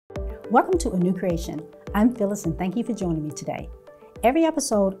Welcome to A New Creation. I'm Phyllis and thank you for joining me today. Every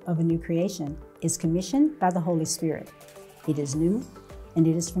episode of A New Creation is commissioned by the Holy Spirit. It is new and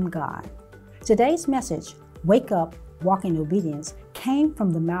it is from God. Today's message, Wake Up, Walk in Obedience, came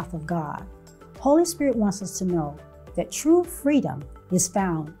from the mouth of God. Holy Spirit wants us to know that true freedom is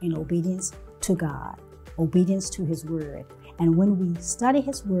found in obedience to God, obedience to His Word. And when we study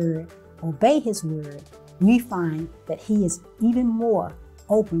His Word, obey His Word, we find that He is even more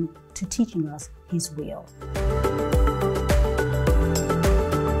open to teaching us His will.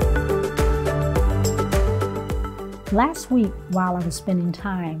 Last week, while I was spending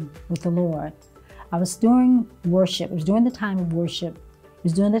time with the Lord, I was doing worship. It was during the time of worship. It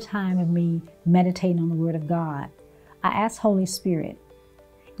was during the time of me meditating on the Word of God. I asked Holy Spirit,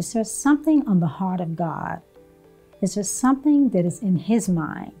 is there something on the heart of God? Is there something that is in His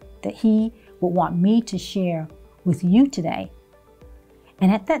mind that He would want me to share with you today?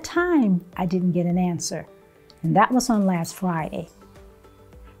 And at that time, I didn't get an answer. And that was on last Friday.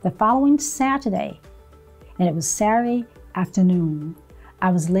 The following Saturday, and it was Saturday afternoon, I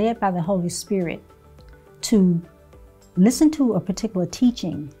was led by the Holy Spirit to listen to a particular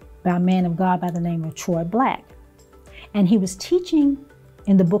teaching by a man of God by the name of Troy Black. And he was teaching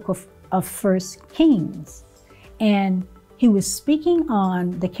in the book of 1 Kings. And he was speaking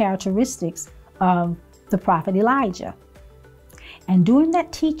on the characteristics of the prophet Elijah. And during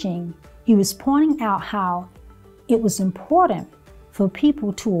that teaching, he was pointing out how it was important for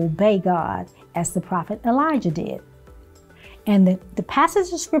people to obey God as the prophet Elijah did. And the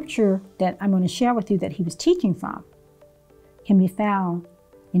passage of scripture that I'm going to share with you that he was teaching from can be found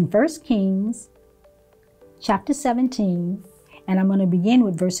in 1 Kings chapter 17. And I'm going to begin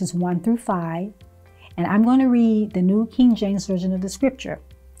with verses 1 through 5. And I'm going to read the New King James Version of the scripture.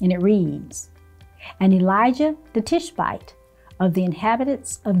 And it reads, And Elijah the Tishbite of the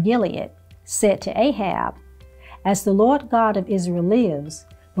inhabitants of Gilead said to Ahab, As the Lord God of Israel lives,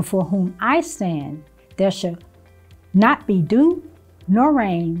 before whom I stand, there shall not be dew nor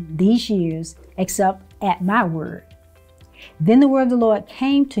rain these years, except at my word. Then the word of the Lord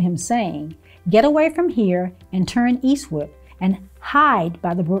came to him, saying, Get away from here and turn eastward and hide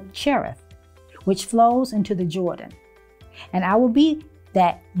by the brook Cherith, which flows into the Jordan. And it will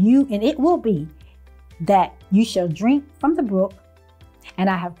be that you shall drink from the brook, and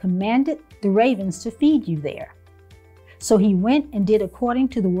I have commanded the ravens to feed you there. So he went and did according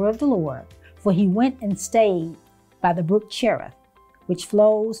to the word of the Lord, for he went and stayed by the brook Cherith, which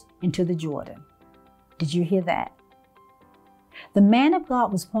flows into the Jordan. Did you hear that? The man of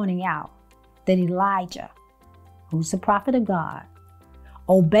God was pointing out that Elijah, who's the prophet of God,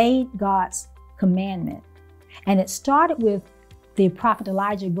 obeyed God's commandment. And it started with the prophet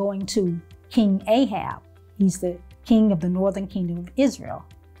Elijah going to King Ahab. He's the king of the northern kingdom of Israel.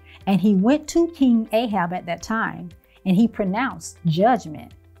 And he went to King Ahab at that time, and he pronounced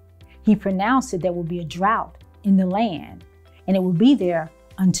judgment. He pronounced that there will be a drought in the land, and it will be there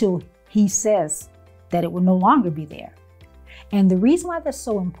until he says that it will no longer be there. And the reason why that's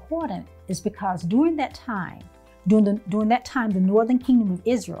so important is because during that time, the northern kingdom of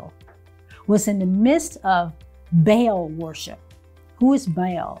Israel was in the midst of Baal worship. Who is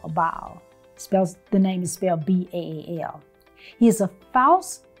Baal or Baal? The name is spelled B-A-A-L. He is a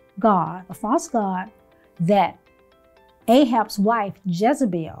false god that Ahab's wife,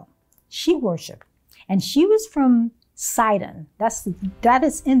 Jezebel, she worshiped. And she was from Sidon. That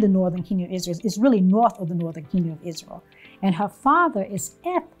is in the northern kingdom of Israel. It's really north of the northern kingdom of Israel. And her father is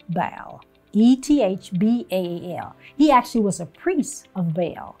Ethbaal, E-T-H-B-A-A-L. He actually was a priest of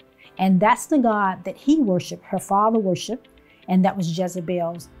Baal. And that's the god that he worshiped, her father worshiped, and that was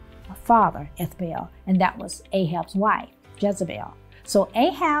Jezebel's father, Ethbaal, and that was Ahab's wife, Jezebel. So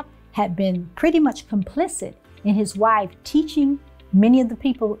Ahab had been pretty much complicit in his wife teaching many of the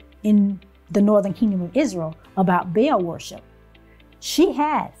people in the northern kingdom of Israel about Baal worship. She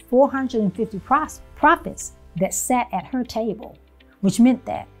had 450 prophets that sat at her table, which meant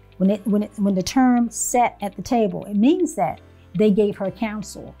that when the term sat at the table, it means that they gave her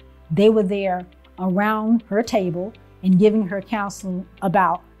counsel. They were there around her table and giving her counsel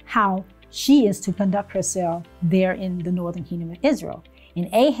about how she is to conduct herself there in the northern kingdom of Israel. And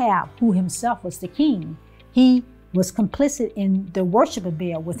Ahab, who himself was the king, he was complicit in the worship of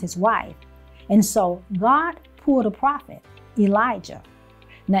Baal with his wife. And so God pulled a prophet, Elijah.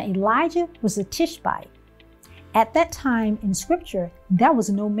 Now Elijah was a Tishbite. At that time in scripture, there was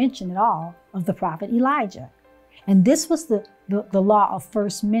no mention at all of the prophet Elijah. And this was the law of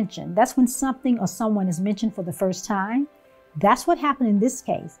first mention. That's when something or someone is mentioned for the first time. That's what happened in this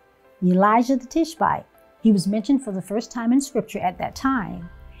case. Elijah the Tishbite, he was mentioned for the first time in scripture at that time.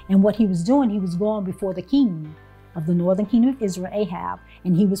 And what he was doing, he was going before the king of the northern kingdom of Israel, Ahab,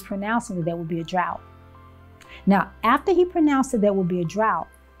 and he was pronouncing that there would be a drought. Now, after he pronounced that there would be a drought,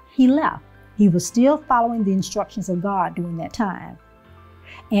 he left. He was still following the instructions of God during that time.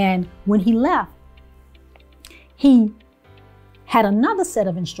 And when he left, he had another set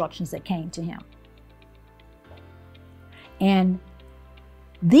of instructions that came to him. And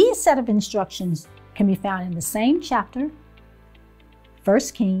these set of instructions can be found in the same chapter, 1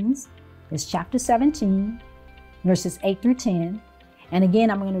 Kings, it's chapter 17, verses 8 through 10. And again,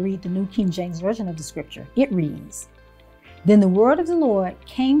 I'm going to read the New King James Version of the scripture. It reads, "Then the word of the Lord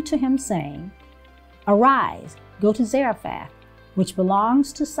came to him, saying, Arise, go to Zarephath, which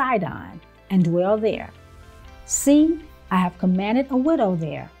belongs to Sidon, and dwell there. See, I have commanded a widow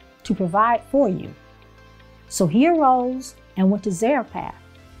there to provide for you." So he arose and went to Zarephath.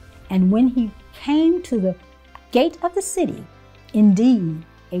 And when he came to the gate of the city, indeed,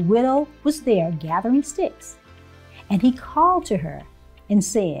 a widow was there gathering sticks. And he called to her and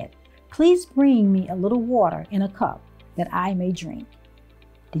said, "Please bring me a little water in a cup that I may drink."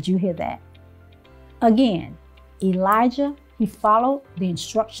 Did you hear that? Again, Elijah, he followed the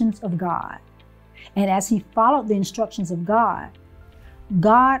instructions of God. And as he followed the instructions of God,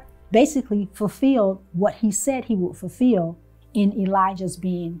 God basically fulfilled what he said he would fulfill in Elijah's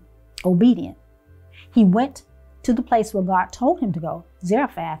being obedient. He went to the place where God told him to go,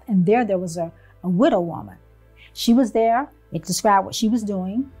 Zarephath, and there was a widow woman. She was there. It described what she was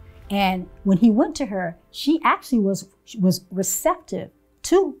doing. And when he went to her, she actually was receptive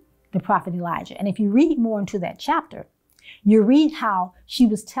to the prophet Elijah. And if you read more into that chapter, you read how she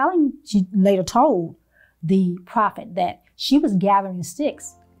later told the prophet that she was gathering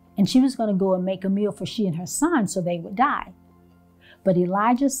sticks and she was going to go and make a meal for she and her son so they would die. But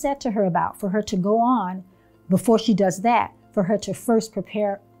Elijah said to her for her to go on before she does that, for her to first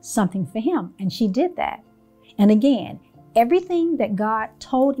prepare something for him. And she did that. And again, everything that God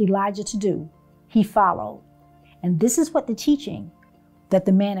told Elijah to do, he followed. And this is what the teaching that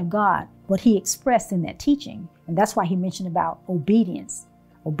the man of God, what he expressed in that teaching. And that's why he mentioned about obedience.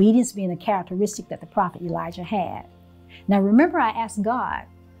 Obedience being a characteristic that the prophet Elijah had. Now remember, I asked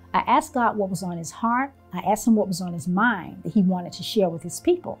God what was on his heart. I asked him what was on his mind that he wanted to share with his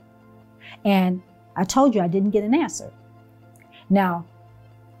people. And I told you I didn't get an answer. Now,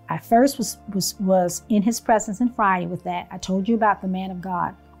 I first was in his presence on Friday with that. I told you about the man of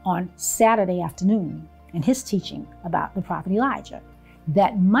God on Saturday afternoon and his teaching about the prophet Elijah.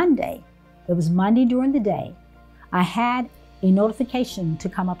 That Monday, it was Monday during the day, I had a notification to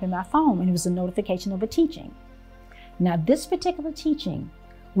come up in my phone, and it was a notification of a teaching. Now, this particular teaching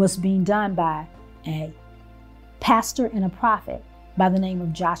was being done by a pastor and a prophet by the name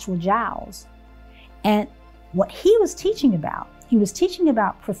of Joshua Giles. And what he was teaching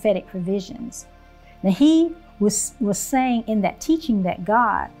about prophetic provisions. Now, he was saying in that teaching that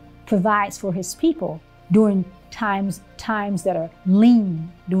God provides for his people during times that are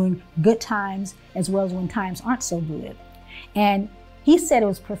lean, during good times, as well as when times aren't so good. And he said it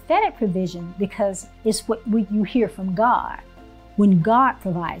was prophetic provision because it's what you hear from God, when God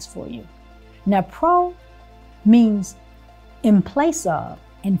provides for you. Now, pro means in place of,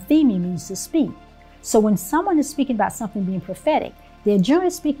 and themi means to speak. So when someone is speaking about something being prophetic, they're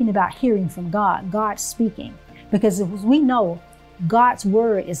generally speaking about hearing from God, God speaking. Because as we know, God's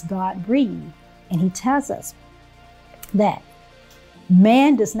word is God-breathed. And he tells us that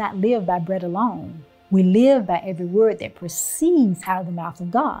man does not live by bread alone. We live by every word that proceeds out of the mouth of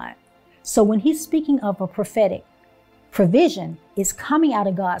God. So when he's speaking of a prophetic provision, it's coming out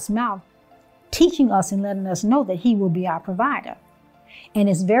of God's mouth, teaching us and letting us know that he will be our provider. And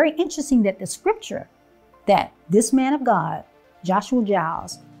it's very interesting that the scripture that this man of God, Joshua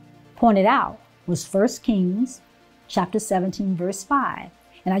Giles, pointed out was 1 Kings chapter 17, verse 5.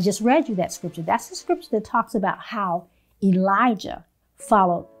 And I just read you that scripture. That's the scripture that talks about how Elijah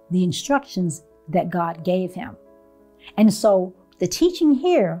followed the instructions that God gave him. And so the teaching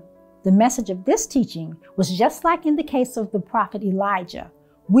here, the message of this teaching was just like in the case of the prophet Elijah.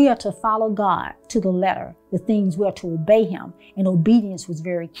 We are to follow God to the letter, the things we are to obey him, and obedience was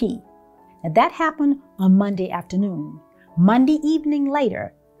very key. And that happened on Monday afternoon. Monday evening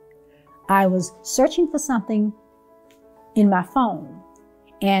later, I was searching for something in my phone,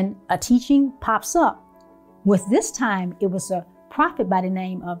 and a teaching pops up. With this time, it was a prophet by the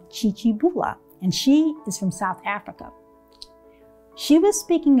name of Chichi Bula, and she is from South Africa. She was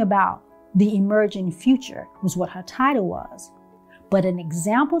speaking about the emerging future, was what her title was. But an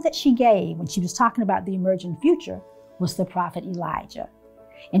example that she gave when she was talking about the emerging future was the prophet Elijah.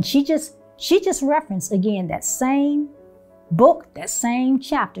 And she just referenced again that same book, that same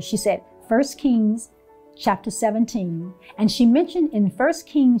chapter, she said 1 Kings chapter 17. And she mentioned in 1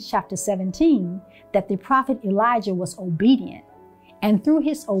 Kings chapter 17 that the prophet Elijah was obedient. And through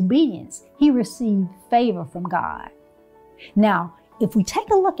his obedience, he received favor from God. Now, if we take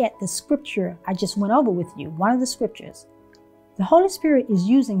a look at the scripture I just went over with you, one of the scriptures, the Holy Spirit is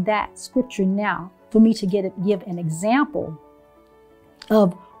using that scripture now for me to give an example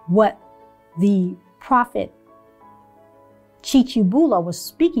of what the prophet Chichibula was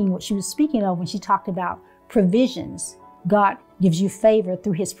speaking, what she was speaking of when she talked about provisions. God gives you favor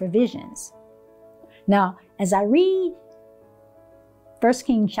through his provisions. Now, as I read 1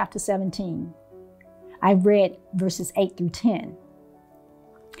 Kings chapter 17, I read verses 8 through 10.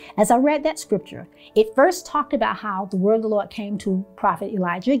 As I read that scripture, it first talked about how the word of the Lord came to prophet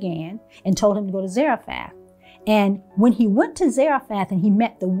Elijah again and told him to go to Zarephath. And when he went to Zarephath and he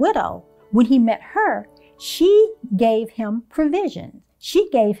met the widow, when he met her, she gave him provision. She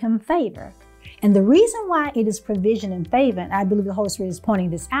gave him favor. And the reason why it is provision and favor, and I believe the Holy Spirit is pointing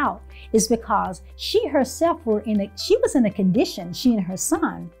this out, is because she herself she was in a condition, she and her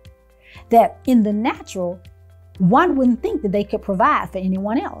son, that in the natural, one wouldn't think that they could provide for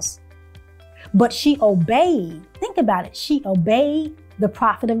anyone else. But she obeyed. Think about it. She obeyed the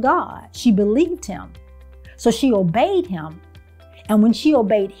prophet of God. She believed him. So she obeyed him. And when she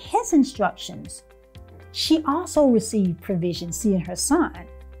obeyed his instructions, she also received provision, she and her son.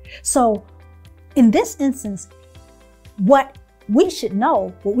 So in this instance, what we should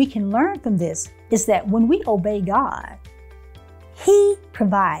know, what we can learn from this, is that when we obey God, he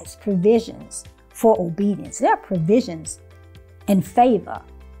provides provisions for obedience. There are provisions and favor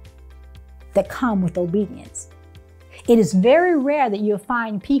that come with obedience. It is very rare that you'll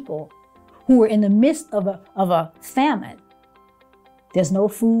find people who are in the midst of a famine. There's no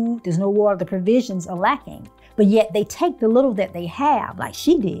food, there's no water, the provisions are lacking, but yet they take the little that they have, like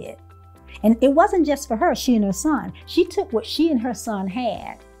she did. And it wasn't just for her, she and her son. She took what she and her son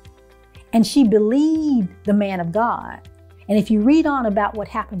had, and she believed the man of God. And if you read on about what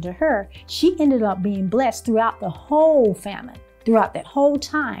happened to her, she ended up being blessed throughout the whole famine, throughout that whole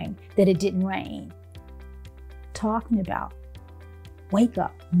time that it didn't rain. Talking about wake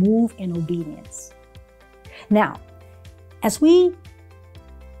up, move in obedience. Now, as we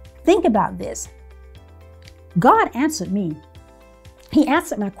think about this, God answered me. He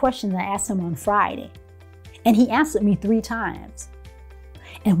answered my question that I asked him on Friday, and he answered me 3 times.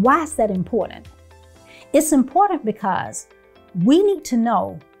 And why is that important? It's important because we need to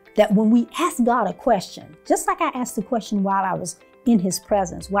know that when we ask God a question, just like I asked the question while I was in his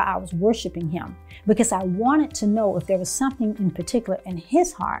presence, while I was worshiping him, because I wanted to know if there was something in particular in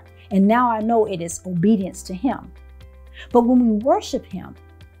his heart, and now I know it is obedience to him. But when we worship him,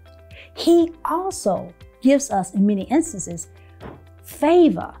 he also gives us, in many instances,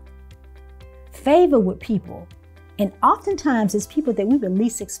 favor with people. And oftentimes it's people that we would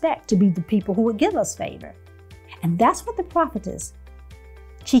least expect to be the people who would give us favor. And that's what the prophetess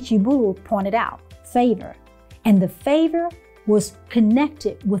Chichibulu pointed out, favor. And the favor was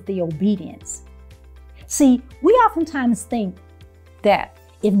connected with the obedience. See, we oftentimes think that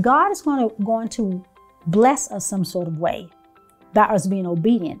if God is going to bless us some sort of way by us being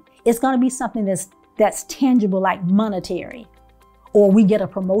obedient, it's going to be something that's tangible, like monetary, or we get a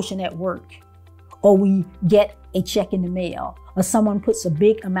promotion at work, or we get a check in the mail, or someone puts a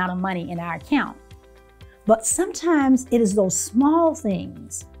big amount of money in our account. But sometimes it is those small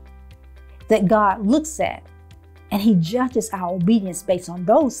things that God looks at, and he judges our obedience based on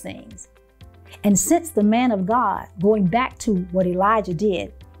those things. And since the man of God, going back to what Elijah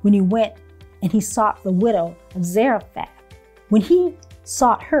did when he went and he sought the widow of Zarephath, when he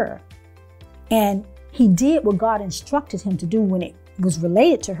sought her and he did what God instructed him to do when it was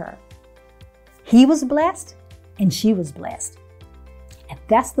related to her, he was blessed and she was blessed. And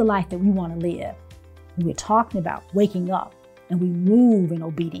that's the life that we want to live. We're talking about waking up and we move in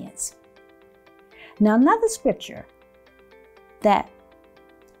obedience. Now, another scripture that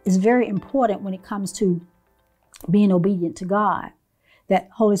is very important when it comes to being obedient to God, that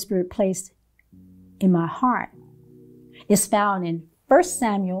Holy Spirit placed in my heart, is found in 1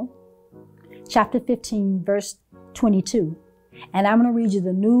 Samuel chapter 15, verse 22. And I'm going to read you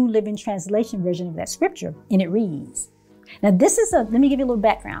the New Living Translation version of that scripture, and it reads. Now, let me give you a little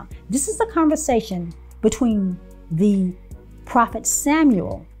background. This is a conversation between the prophet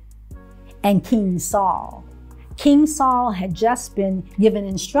Samuel and King Saul. King Saul had just been given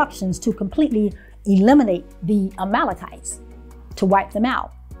instructions to completely eliminate the Amalekites, to wipe them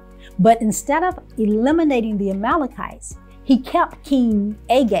out. But instead of eliminating the Amalekites, he kept King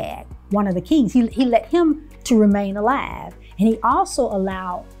Agag, one of the kings. He let him to remain alive. And he also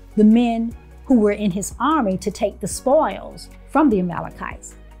allowed the men who were in his army to take the spoils from the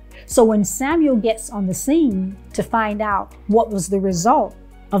Amalekites. So when Samuel gets on the scene to find out what was the result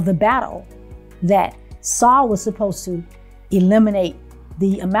of the battle that Saul was supposed to eliminate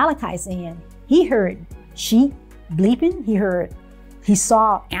the Amalekites in, he heard sheep bleeping, he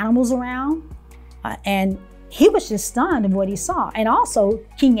saw animals around, and he was just stunned of what he saw. And also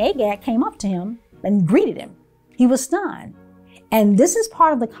King Agag came up to him and greeted him. He was stunned. And this is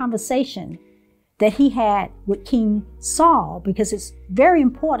part of the conversation that he had with King Saul, because it's very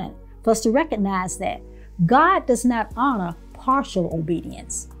important for us to recognize that God does not honor partial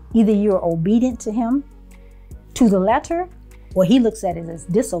obedience. Either you're obedient to him to the letter, or he looks at it as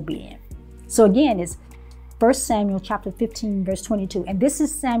disobedient. So again, it's 1 Samuel chapter 15, verse 22. And this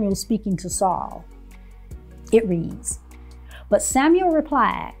is Samuel speaking to Saul. It reads, "But Samuel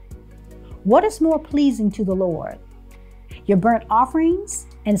replied, 'What is more pleasing to the Lord, your burnt offerings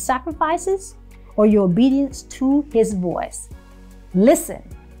and sacrifices, or your obedience to his voice? Listen,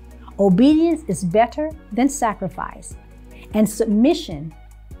 obedience is better than sacrifice, and submission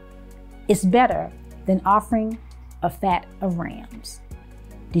is better than offering a fat of rams.'"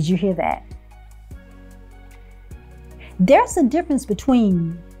 Did you hear that? There's a difference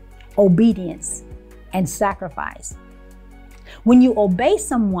between obedience and sacrifice. When you obey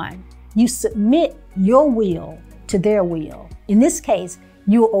someone, you submit your will to their will. In this case,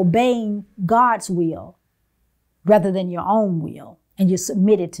 you're obeying God's will rather than your own will, and you're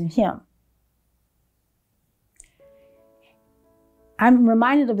submitted to him. I'm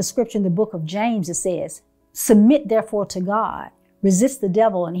reminded of a scripture in the book of James that says, "Submit therefore to God, resist the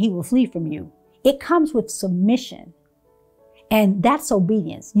devil and he will flee from you." It comes with submission, and that's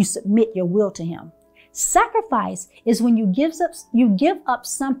obedience. You submit your will to him. Sacrifice is when you give up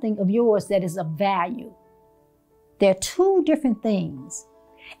something of yours that is of value. They're two different things.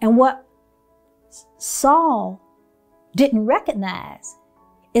 And what Saul didn't recognize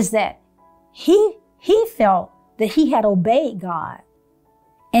is that he felt that he had obeyed God,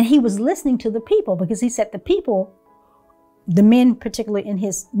 and he was listening to the people, because he said the people, the men particularly in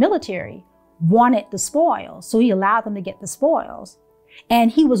his military, wanted the spoils. So he allowed them to get the spoils.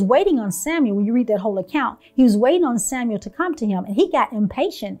 And he was waiting on Samuel. When you read that whole account, he was waiting on Samuel to come to him, and he got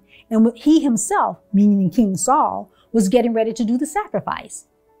impatient. And he himself, meaning King Saul, was getting ready to do the sacrifice.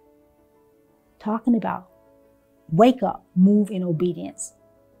 Talking about wake up, move in obedience.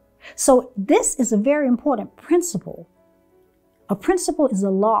 So this is a very important principle. A principle is a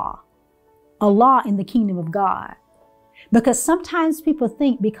law in the kingdom of God. Because sometimes people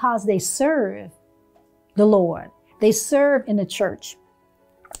think because they serve the Lord, they serve in the church,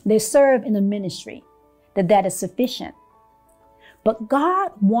 they serve in the ministry, that is sufficient. But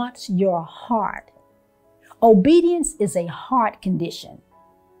God wants your heart. Obedience is a heart condition.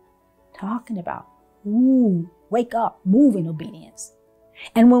 Talking about, wake up, move in obedience.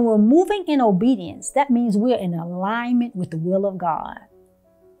 And when we're moving in obedience, that means we're in alignment with the will of God.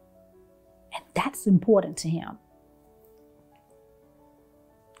 And that's important to him.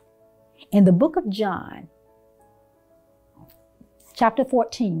 In the book of John, chapter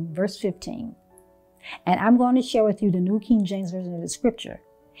 14, verse 15, and I'm going to share with you the New King James Version of the scripture.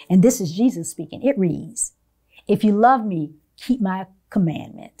 And this is Jesus speaking. It reads, "If you love me, keep my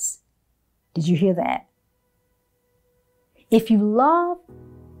commandments." Did you hear that? If you love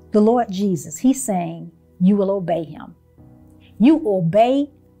the Lord Jesus, he's saying you will obey him. You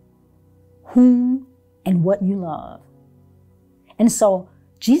obey whom and what you love. And so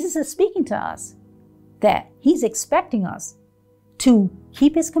Jesus is speaking to us that he's expecting us to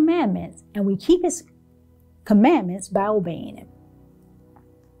keep his commandments, and we keep his commandments by obeying him.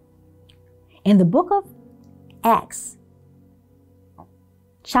 In the book of Acts,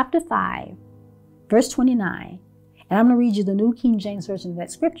 chapter 5, verse 29, and I'm going to read you the New King James Version of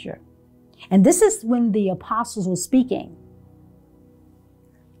that scripture. And this is when the apostles were speaking.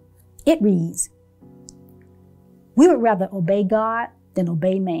 It reads, "We would rather obey God than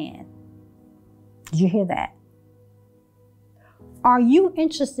obey man." Did you hear that? Are you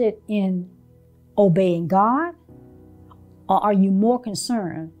interested in obeying God, or are you more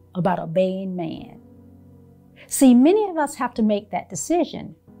concerned about obeying man? See, many of us have to make that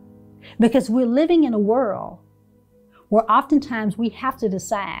decision, because we're living in a world where oftentimes we have to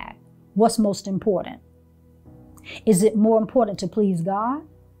decide what's most important. Is it more important to please God?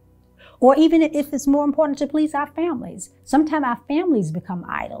 Or even if it's more important to please our families. Sometimes our families become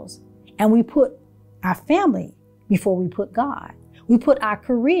idols, and we put our family before we put God. We put our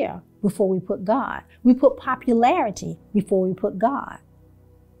career before we put God. We put popularity before we put God.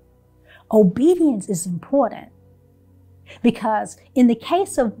 Obedience is important. Because in the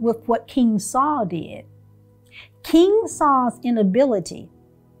case of with what King Saul did, King Saul's inability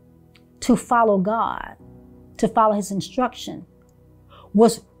to follow God, to follow his instruction,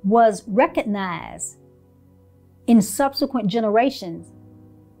 was recognized in subsequent generations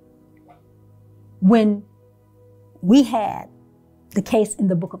when we had the case in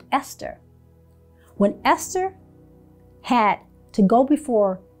the book of Esther. When Esther had to go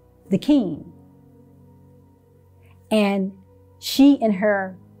before the king, and she and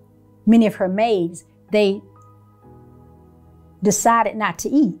many of her maids, they decided not to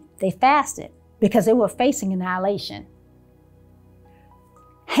eat. They fasted because they were facing annihilation.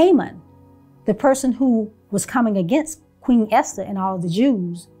 Haman, the person who was coming against Queen Esther and all of the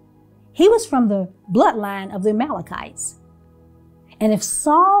Jews, he was from the bloodline of the Amalekites. And if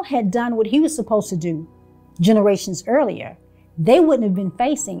Saul had done what he was supposed to do generations earlier, they wouldn't have been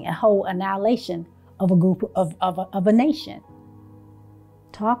facing a whole annihilation of a group of a nation.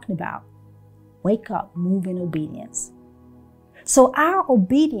 Talking about wake up, move in obedience. So our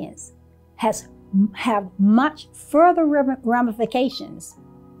obedience have much further ramifications.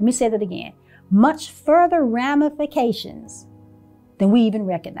 Let me say that again. Much further ramifications than we even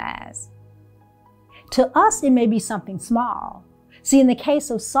recognize. To us, it may be something small. See, in the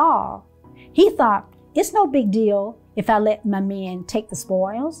case of Saul, he thought, it's no big deal if I let my men take the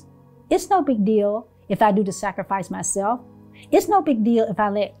spoils. It's no big deal if I do the sacrifice myself. It's no big deal if I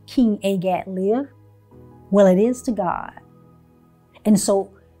let King Agag live. Well, it is to God. And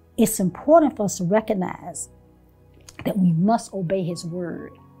so it's important for us to recognize that we must obey his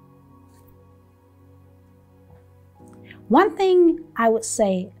word. One thing I would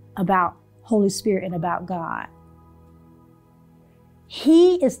say about Holy Spirit and about God,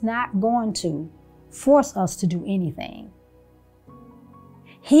 he is not going to force us to do anything.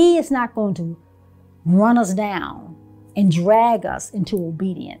 He is not going to run us down and drag us into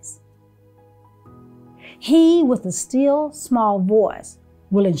obedience. He, with a still small voice,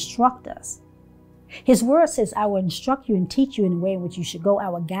 will instruct us. His word says, I will instruct you and teach you in the way in which you should go. I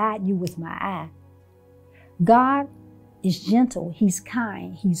will guide you with my eye. God is gentle, he's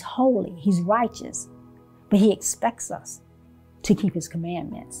kind, he's holy, he's righteous, but he expects us to keep his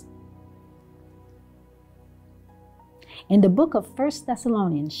commandments. In the book of 1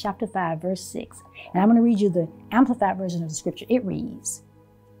 Thessalonians chapter 5, verse 6, and I'm going to read you the amplified version of the scripture, it reads,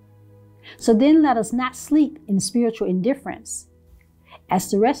 so then let us not sleep in spiritual indifference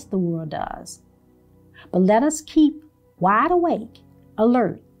as the rest of the world does, but let us keep wide awake,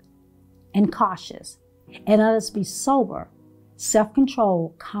 alert, and cautious, and let us be sober,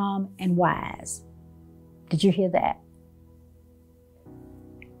 self-controlled, calm, and wise. Did you hear that?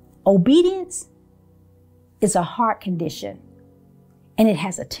 Obedience is a heart condition, and it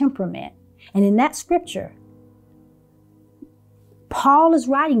has a temperament. And in that scripture, Paul is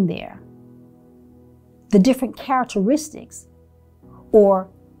writing there the different characteristics or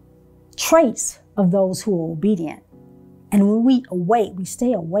traits of those who are obedient. And when we awake, we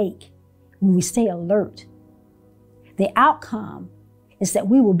stay awake, when we stay alert, the outcome is that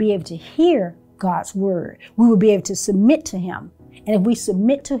we will be able to hear God's word. We will be able to submit to him. And if we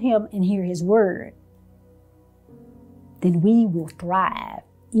submit to him and hear his word, then we will thrive,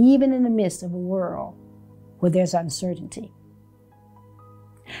 even in the midst of a world where there's uncertainty.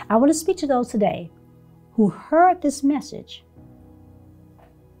 I want to speak to those today who heard this message.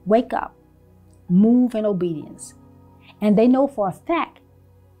 Wake up, move in obedience. And they know for a fact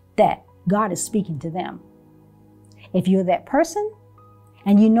that God is speaking to them. If you're that person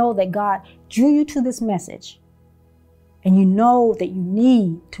and you know that God drew you to this message, and you know that you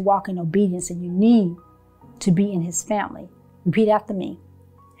need to walk in obedience and you need to be in his family, repeat after me.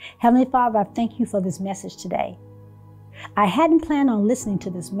 Heavenly Father, I thank you for this message today. I hadn't planned on listening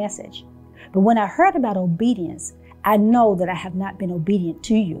to this message, but when I heard about obedience, I know that I have not been obedient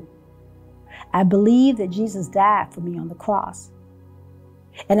to you. I believe that Jesus died for me on the cross,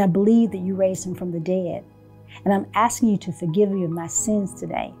 and I believe that you raised him from the dead. And I'm asking you to forgive me of my sins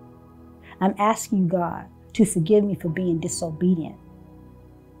today. I'm asking you, God, to forgive me for being disobedient.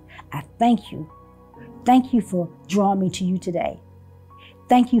 I thank you. Thank you for drawing me to you today.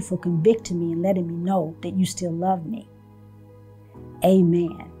 Thank you for convicting me and letting me know that you still love me.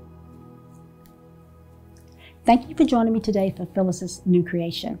 Amen. Thank you for joining me today for Phyllis's New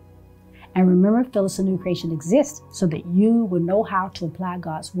Creation. And remember, Phyllis' New Creation exists so that you will know how to apply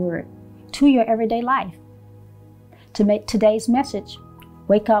God's word to your everyday life. To make today's message,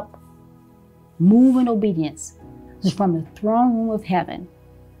 wake up, move in obedience, is from the throne room of heaven.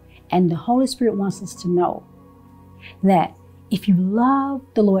 And the Holy Spirit wants us to know that If you love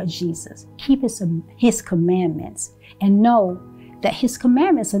the Lord Jesus, keep his commandments and know that his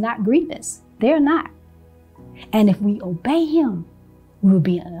commandments are not grievous. They're not. And if we obey him, we will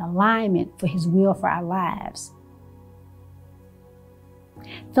be in alignment for his will for our lives.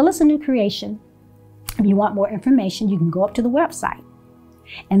 Phyllis, a New Creation. If you want more information, you can go up to the website.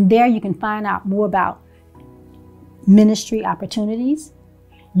 And there you can find out more about ministry opportunities.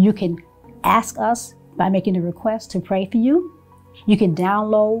 You can ask us by making a request to pray for you. You can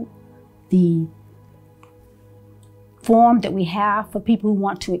download the form that we have for people who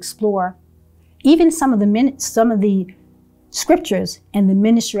want to explore even some of the scriptures and the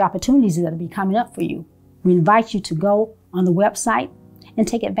ministry opportunities that will be coming up for you. We invite you to go on the website and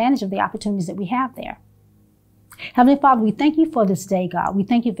take advantage of the opportunities that we have there. Heavenly Father, we thank you for this day, God. We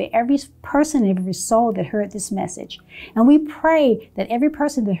thank you for every person, every soul that heard this message. And we pray that every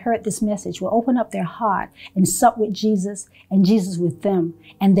person that heard this message will open up their heart and sup with Jesus and Jesus with them,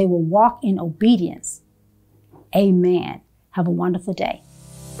 and they will walk in obedience. Amen. Have a wonderful day.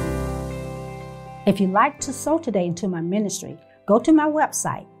 If you'd like to sow today into my ministry, go to my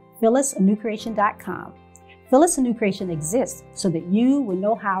website, PhyllisANewCreation.com. Phyllis, a New Creation exists so that you will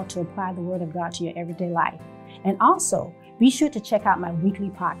know how to apply the Word of God to your everyday life. And also, be sure to check out my weekly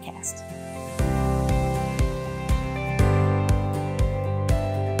podcast.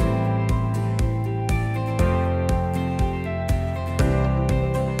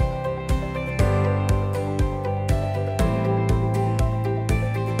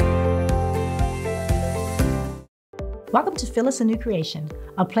 Welcome to Phyllis, a New Creation,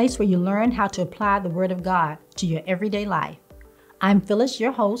 a place where you learn how to apply the Word of God to your everyday life. I'm Phyllis,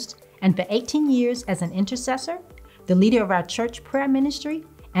 your host, and for 18 years as an intercessor, the leader of our church prayer ministry,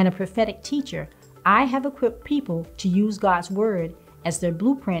 and a prophetic teacher, I have equipped people to use God's Word as their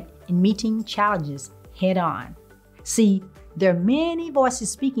blueprint in meeting challenges head on. See, there are many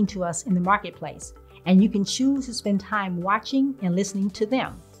voices speaking to us in the marketplace, and you can choose to spend time watching and listening to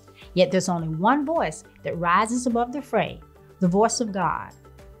them. Yet there's only one voice that rises above the fray, the voice of God.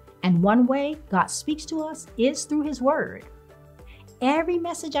 And one way God speaks to us is through his Word. Every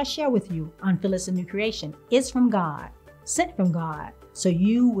message I share with you on Phyllis, a New Creation is from God, sent from God, so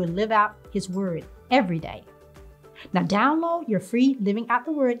you will live out his Word every day. Now download your free Living Out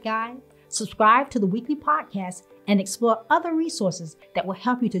the Word guide, subscribe to the weekly podcast, and explore other resources that will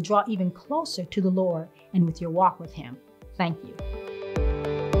help you to draw even closer to the Lord and with your walk with him. Thank you.